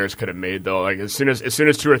of the players could have made, though. Like as soon as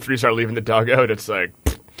 2 or 3 start leaving the dugout, it's like.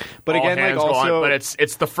 But again, like also, but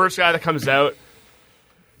it's the first guy that comes out.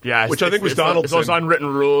 Yeah, which I think was Donaldson. It's those unwritten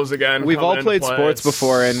rules again. We've all played sports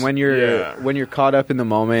before, and when you're caught up in the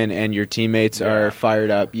moment and your teammates are fired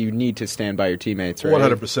up, you need to stand by your teammates, right?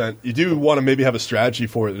 100%. You do want to maybe have a strategy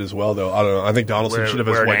for it as well, though. I don't know. I think Donaldson should have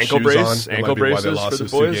his white shoes on. Ankle braces they lost for the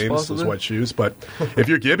those boys, 2 games, possibly? those white shoes. But if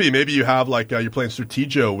you're Gibby, maybe you have like you're playing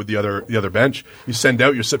Strategio with the other bench. You send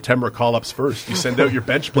out your September call-ups first. You send out your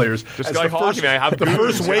bench players. Just like hockey, man. Have the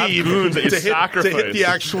first wave to hit the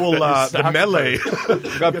actual the melee.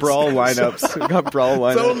 Got brawl lineups. Got brawl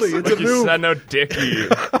lineups. Totally, it's like a move. You send out Dickie.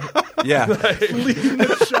 Yeah. Leading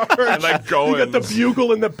the charge. And like going. You got the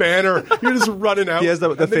bugle and the banner. You're just running out. He has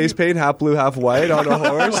the face paint, half blue, half white, on a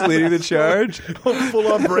horse, leading the charge. Full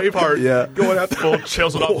on Braveheart. Yeah. Going out full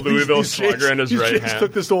chiseled up Louisville slugger in his right hand.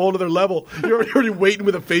 Took this to a whole other level. You're already waiting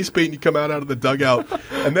with a face paint and you come out of the dugout.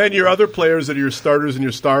 And then your other players that are your starters and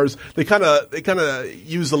your stars, they kind of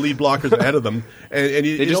use the lead blockers ahead of them. And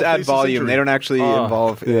they just add volume. They don't actually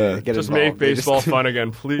involve. Yeah. Just make baseball fun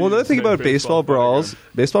again, please. Well, another thing about baseball brawls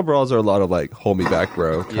are a lot of like hold me back,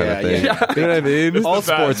 bro, kind of thing. Yeah. You know what I mean? All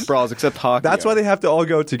sports brawls except hockey. That's why they have to all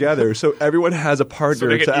go together, so everyone has a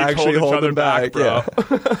partner to actually hold them back. Bro.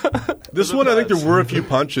 This one, I think there were a few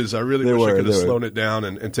punches. I really wish I could have slowed it down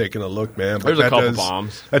and taken a look, man. But there's a couple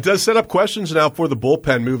bombs. That does set up questions now for the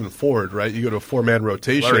bullpen moving forward, right? You go to a 4-man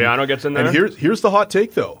rotation. Liriano gets in there. And here's the hot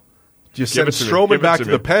take, though. Do you send Stroman back to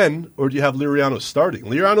the pen, or do you have Liriano starting?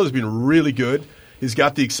 Liriano's been really good. He's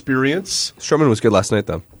got the experience. Stroman was good last night,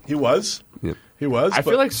 though. He was. Yeah. He was. I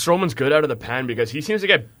feel like Stroman's good out of the pen because he seems to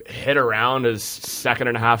get hit around his second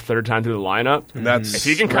and a half, third time through the lineup. And that's if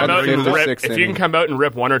he can come out and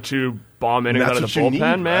rip 1 or 2 bomb innings out of the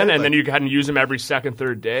bullpen, man, and then you can use him every second,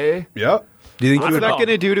 third day. Yeah. Do you think what's that going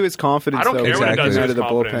to do to his confidence? I don't care what it does to his the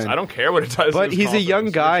confidence. bullpen. I don't care what it does. But he's a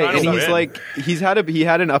young guy, and he's like he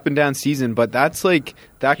had an up and down season. But that's like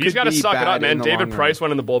that. He's got to suck it up, man. David Price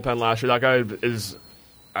went in the bullpen last year. That guy is.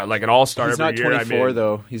 Like an all-star He's every not year. 24,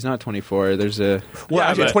 though. He's not 24. There's a... Well,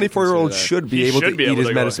 actually, a 24-year-old should be able to eat his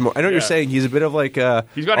medicine more. I know what you're saying. He's a bit of like a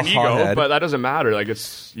He's got an ego, hothead. but that doesn't matter. Like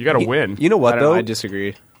you got to win. You know what, though? I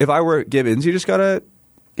disagree. If I were Gibbons, you just got to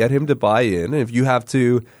get him to buy in. And if you have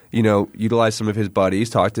to, utilize some of his buddies,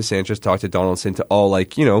 talk to Sanchez, talk to Donaldson, to all,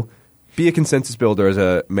 be a consensus builder as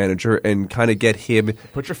a manager and kind of get him.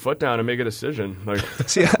 Put your foot down and make a decision.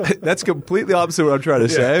 See, that's completely opposite of what I'm trying to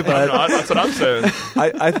say. But that's what I'm saying.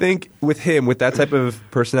 I think with him, with that type of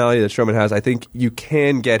personality that Stroman has, I think you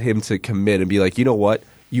can get him to commit and be like, you know what?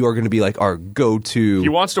 You are going to be like our go-to. He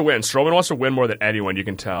wants to win. Stroman wants to win more than anyone. You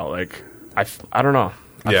can tell. I don't know.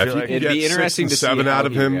 Yeah, if you can get 6 and 7 out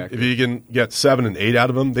of him, if you can get 7 and 8 out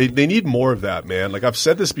of him, they need more of that, man. Like I've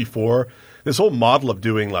said this before, this whole model of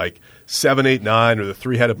doing 7, 8, 9 or the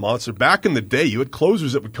 3-headed monster. Back in the day, you had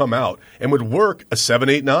closers that would come out and would work a 7,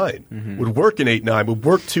 8, 9, would work an 8, 9, would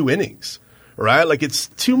work 2 innings, right? Like it's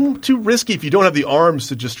too risky if you don't have the arms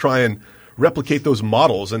to just try and replicate those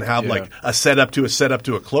models and have like a setup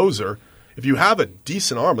to a closer. If you have a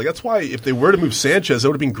decent arm, like that's why if they were to move Sanchez, it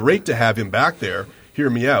would have been great to have him back there. Hear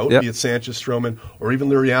me out. Be it Sanchez, Stroman, or even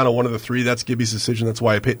Liriano, one of the three. That's Gibby's decision. That's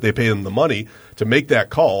why they pay him the money to make that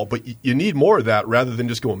call. But you need more of that rather than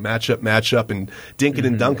just going match up, and dinking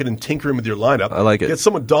and dunking and tinkering with your lineup. I like it. Get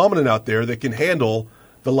someone dominant out there that can handle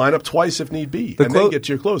the lineup twice if need be, and then get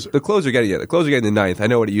to your closer. The closer getting the ninth. I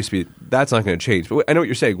know what it used to be. That's not going to change. But I know what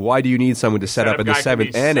you're saying. Why do you need someone to set up in the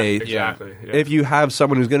seventh and eighth if you have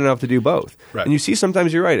someone who's good enough to do both? Right. And you see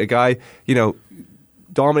sometimes you're right. A guy,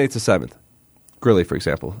 dominates the seventh. Grilly, for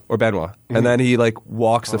example, or Benoit, and then he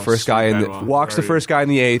walks the first guy in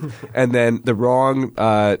the eighth, and then the wrong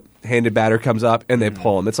handed batter comes up and they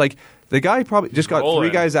pull him. It's like the guy probably just got three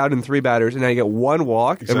guys out and three batters, and now you get one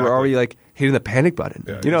walk, and we're already hitting the panic button.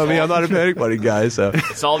 Yeah, you know what I mean? I'm not a panic button guy, so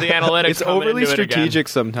it's all the analytics. It's overly strategic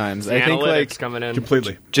sometimes. I think coming in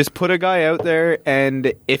completely. Just put a guy out there,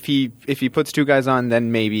 and if he puts two guys on,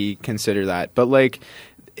 then maybe consider that. But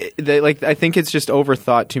I think it's just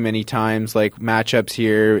overthought too many times. Like matchups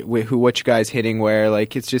here, which guy's hitting where.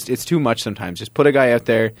 It's too much sometimes. Just put a guy out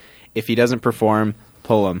there. If he doesn't perform,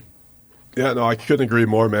 pull him. Yeah, no, I couldn't agree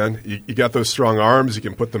more, man. You got those strong arms. You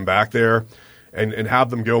can put them back there and have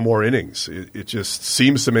them go more innings. It just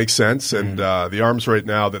seems to make sense. And the arms right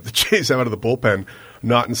now that the Jays have out of the bullpen,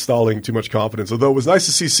 not installing too much confidence. Although it was nice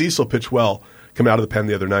to see Cecil pitch well come out of the pen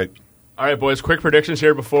the other night. All right, boys, quick predictions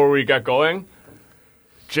here before we get going.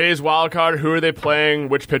 Jays wild card, who are they playing?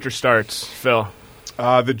 Which pitcher starts? Phil.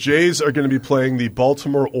 The Jays are going to be playing the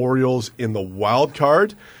Baltimore Orioles in the wild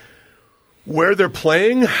card. Where they're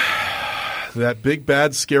playing, that big,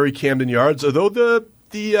 bad, scary Camden Yards. Although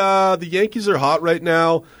the Yankees are hot right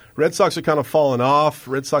now, Red Sox are kind of falling off.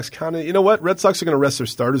 Red Sox Red Sox are going to rest their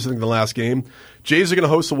starters, I think, in the last game. Jays are going to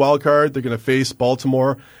host the wild card. They're going to face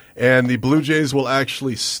Baltimore. And the Blue Jays will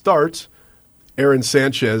actually start Aaron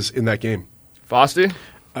Sanchez in that game. Fosti?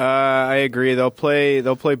 I agree. They'll play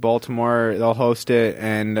Baltimore. They'll host it,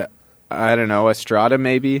 and I don't know, Estrada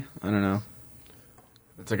maybe. I don't know.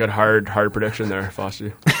 It's a good hard prediction there,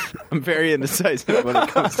 Fosti. I'm very indecisive when it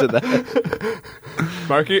comes to that.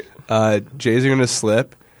 Marky? Jays are going to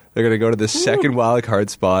slip. They're going to go to the second wild card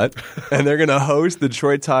spot, and they're going to host the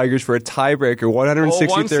Detroit Tigers for a tiebreaker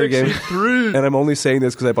 163rd game. And I'm only saying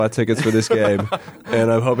this because I bought tickets for this game, and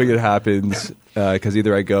I'm hoping it happens because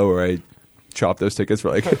either I go or I chop those tickets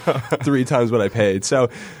for 3 times what I paid. So,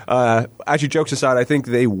 actually, jokes aside, I think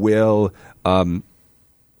they will. I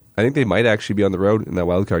think they might actually be on the road in that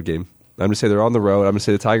wild card game. I'm going to say they're on the road. I'm going to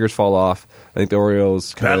say the Tigers fall off. I think the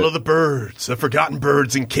Orioles Battle of the Birds, the Forgotten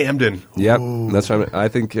Birds in Camden. Yep, that's what I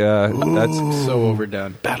think. That's so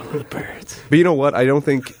overdone. Battle of the Birds. But you know what? I don't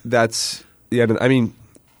think that's. Yeah, I mean,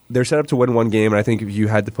 they're set up to win one game, and I think if you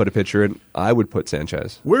had to put a pitcher in, I would put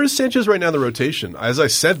Sanchez. Where is Sanchez right now in the rotation? As I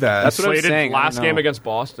said that. That's what I'm saying. Last game against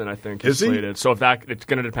Boston, I think, is slated. So if it's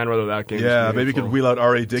going to depend whether that game is maybe you could wheel out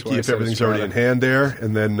R.A. Dickey if everything's already in hand there,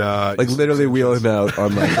 and then literally wheel him out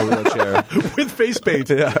on a wheelchair. With face paint.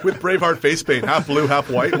 With Braveheart face paint. Half blue, half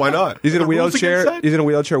white. Why not? He's in a wheelchair. He's in a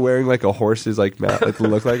wheelchair wearing a horse's mat.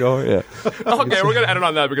 Look like a horse. Yeah. Okay, we're going to end it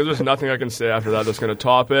on that because there's nothing I can say after that that's going to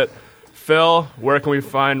top it. Phil, where can we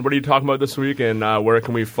find? What are you talking about this week, and where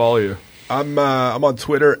can we follow you? I'm on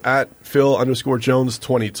Twitter at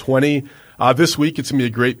Phil_Jones2020. This week it's going to be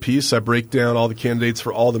a great piece. I break down all the candidates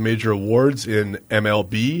for all the major awards in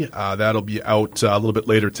MLB. That'll be out a little bit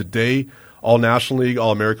later today. All National League,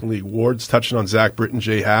 All American League awards, touching on Zach Britton,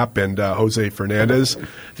 J. Happ, and Jose Fernandez.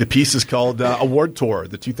 The piece is called Award Tour,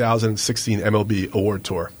 the 2016 MLB Award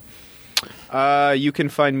Tour. You can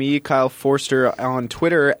find me, Kyle Forster, on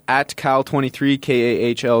Twitter at Cal23,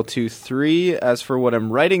 KAHL23. As for what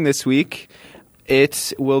I'm writing this week,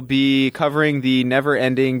 it will be covering the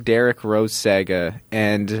never-ending Derrick Rose saga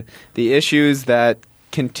and the issues that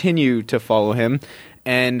continue to follow him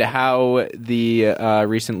and how the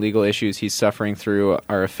recent legal issues he's suffering through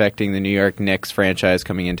are affecting the New York Knicks franchise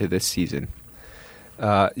coming into this season.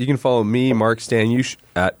 You can follow me, Mark Staniush,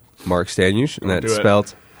 at Mark Staniush, and that's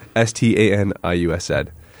spelled Staniused.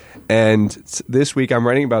 And this week I'm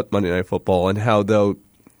writing about Monday Night Football and how, though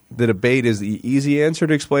the debate is the easy answer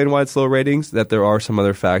to explain why it's low ratings, that there are some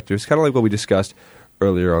other factors, kind of like what we discussed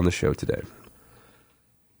earlier on the show today.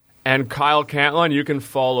 And Kyle Cantlon, you can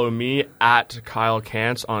follow me at Kyle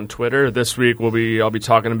Cants on Twitter. This week I'll be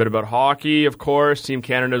talking a bit about hockey, of course, Team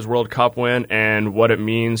Canada's World Cup win, and what it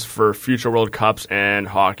means for future World Cups and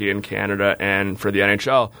hockey in Canada and for the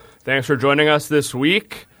NHL. Thanks for joining us this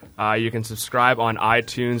week. You can subscribe on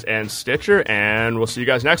iTunes and Stitcher, and we'll see you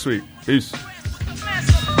guys next week. Peace.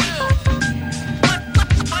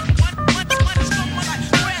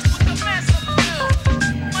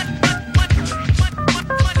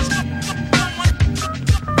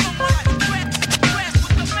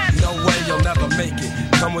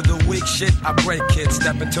 Shit, I break it,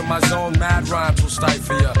 step into my zone, mad rhymes will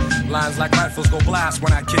stifle ya. Lines like rifles go blast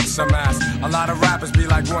when I kick some ass. A lot of rappers be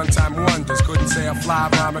like one-time wonders. Couldn't say a fly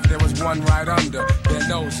rhyme if there was one right under their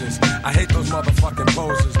noses. I hate those motherfucking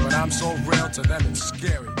posers, but I'm so real to them it's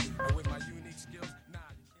scary.